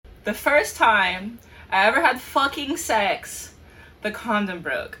The first time I ever had fucking sex, the condom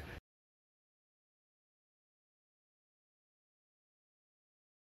broke.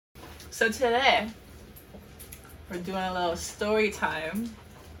 So today, we're doing a little story time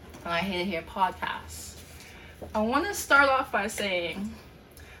on I Hate It Here podcast. I want to start off by saying,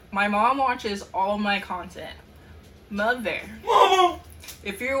 my mom watches all my content. Mother,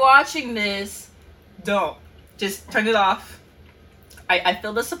 if you're watching this, don't. Just turn it off. I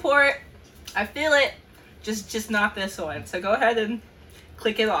feel the support. I feel it. Just not this one. So go ahead and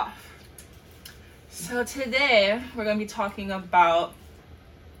click it off. So today, we're going to be talking about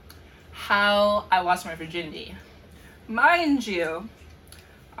how I lost my virginity. Mind you,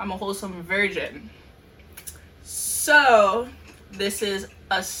 I'm a wholesome virgin. So, this is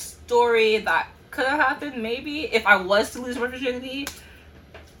a story that could have happened maybe if I was to lose my virginity.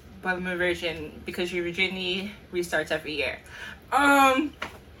 But I'm a virgin because your virginity restarts every year.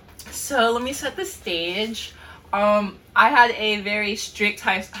 So let me set the stage. I had a very strict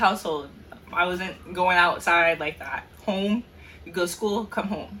household. I wasn't going outside like that. Home, you go to school, come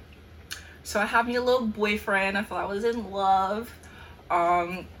home. So I had me a little boyfriend. I thought I was in love.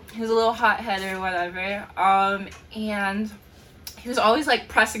 He was a little hot-headed or whatever. And he was always like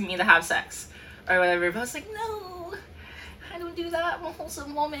pressing me to have sex or whatever. But I was like, no, I don't do that. I'm a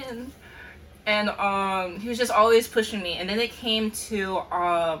wholesome woman. And he was just always pushing me. And then it came to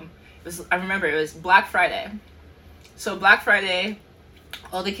I remember it was Black Friday. So Black Friday,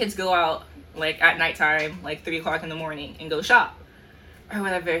 all the kids go out like at nighttime, like 3 o'clock in the morning, and go shop or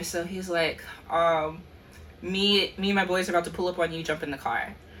whatever. So he's like, me and my boys are about to pull up on you, jump in the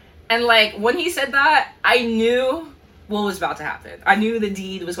car. And like when he said that, I knew what was about to happen. I knew the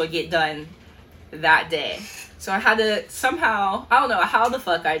deed was going to get done that day. So I had to somehow, I don't know how the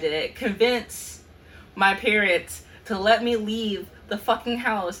fuck I did it, convince my parents to let me leave the fucking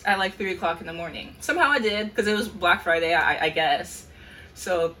house at like 3 o'clock in the morning. Somehow I did, because it was Black Friday, I guess.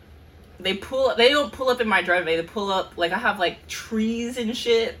 So they don't pull up in my driveway, they pull up, like I have like trees and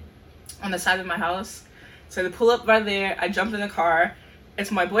shit on the side of my house. So they pull up right there, I jump in the car,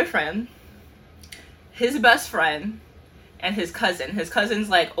 it's my boyfriend, his best friend, and his cousin. His cousin's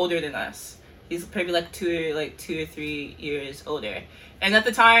like older than us. He's probably like 2 or 3 years older. And at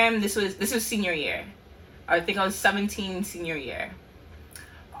the time, this was senior year. I think I was 17 senior year.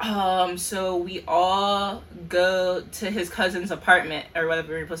 So we all go to his cousin's apartment or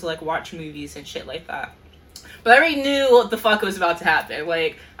whatever. We're supposed to like watch movies and shit like that. But I already knew what the fuck was about to happen.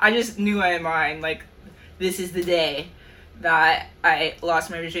 Like, I just knew in my mind, like, this is the day that I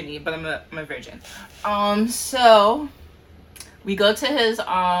lost my virginity, but I'm a virgin. So we go to his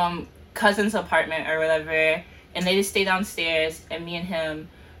cousin's apartment or whatever, and they just stay downstairs, and me and him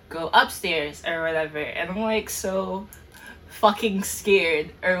go upstairs or whatever. And I'm like so fucking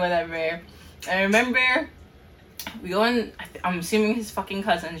scared or whatever. And I remember we go in, I'm assuming his fucking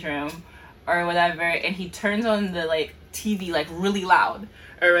cousin's room or whatever, and he turns on the like TV like really loud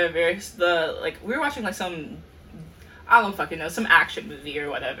or whatever. We were watching like some, I don't fucking know, some action movie or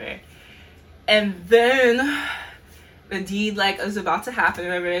whatever. And then the deed like is about to happen.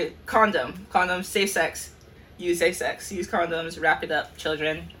 Remember, condom, safe sex, use condoms, wrap it up,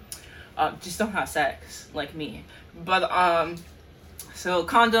 children. Just don't have sex like me. But so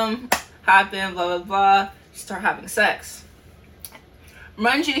condom happened, blah blah blah. Start having sex.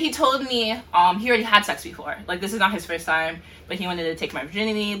 Mind you, he told me he already had sex before. Like, this is not his first time, but he wanted to take my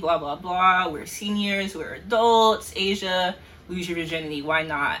virginity, blah blah blah. We're seniors, we're adults. Asia, lose your virginity, why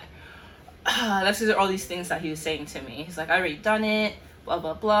not? That's because all these things that he was saying to me. He's like, I already done it, blah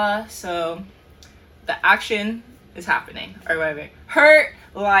blah blah. So the action is happening or whatever. Hurt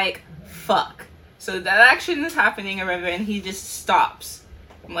like fuck. So that action is happening or whatever, and he just stops.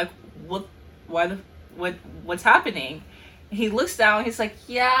 I'm like, what's happening? And he looks down, he's like,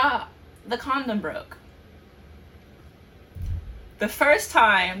 yeah, the condom broke. The first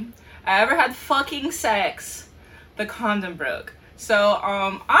time I ever had fucking sex, the condom broke. So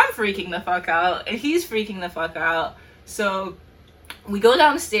I'm freaking the fuck out, and he's freaking the fuck out. So we go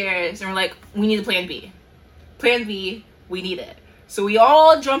downstairs, and we're like, we need a plan B. Plan B, we need it. So we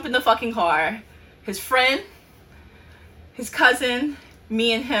all jump in the fucking car. His friend, his cousin,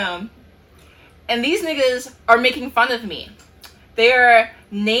 me and him. And these niggas are making fun of me. They are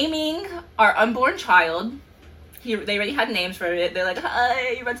naming our unborn child. They already had names for it. They're like,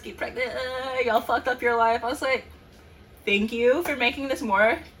 hi, you're about to get pregnant. Y'all fucked up your life. I was like, thank you for making this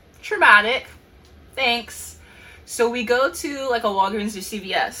more traumatic. Thanks. So we go to like a Walgreens or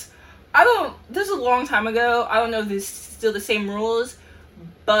CVS. This was a long time ago. I don't know if this is still the same rules,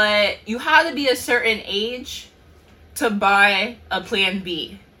 but you had to be a certain age to buy a plan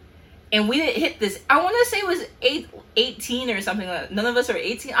B. And we didn't hit this. I want to say it was 18 or something like that. None of us are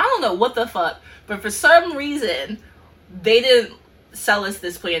 18. I don't know what the fuck. But for some reason, they didn't sell us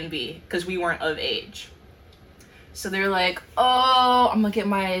this Plan B because we weren't of age. So they're like, oh, I'm going to get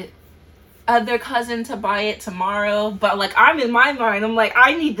my other cousin to buy it tomorrow. But like, I'm in my mind, I'm like,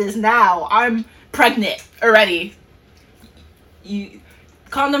 I need this now. I'm pregnant already.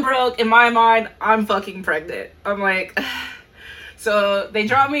 Condom broke. In my mind, I'm fucking pregnant. I'm like... So they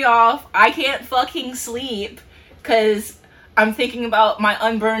drop me off. I can't fucking sleep because I'm thinking about my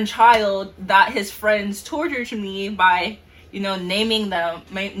unborn child that his friends tortured me by, naming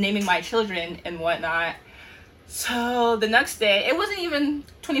my children and whatnot. So the next day, it wasn't even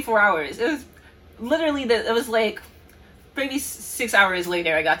 24 hours. It was literally, it was like maybe 6 hours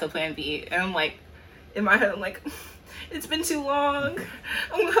later, I got the Plan B. And I'm like, in my head, I'm like, it's been too long.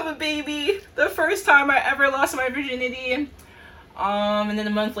 I'm gonna have a baby. The first time I ever lost my virginity. And then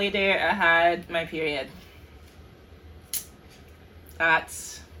a month later, I had my period.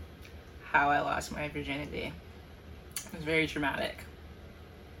 That's how I lost my virginity. It was very traumatic.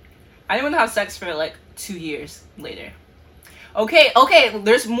 I didn't want to have sex for like 2 years later. Okay,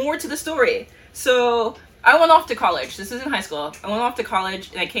 there's more to the story. So I went off to college. This is in high school. I went off to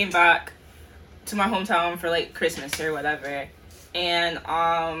college and I came back to my hometown for like Christmas or whatever. And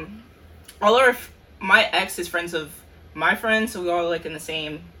my ex is friends of my friends, so we all like in the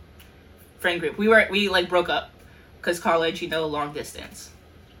same friend group. We like broke up because college, long distance.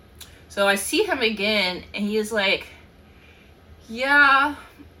 So I see him again and he is like, yeah,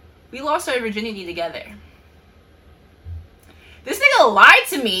 we lost our virginity together. This nigga lied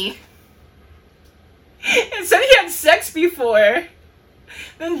to me and said he had sex before,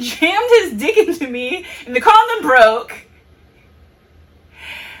 then jammed his dick into me and the condom broke.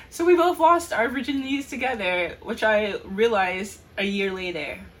 So we both lost our virginities together, which I realized a year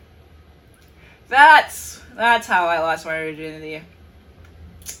later. That's how I lost my virginity.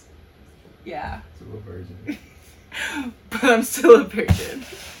 Yeah. Still a virgin. But I'm still a virgin.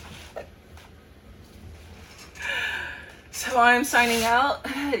 So I'm signing out.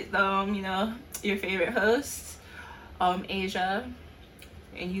 Your favorite host, Asia,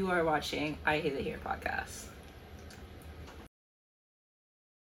 and you are watching I Hate It Here podcast.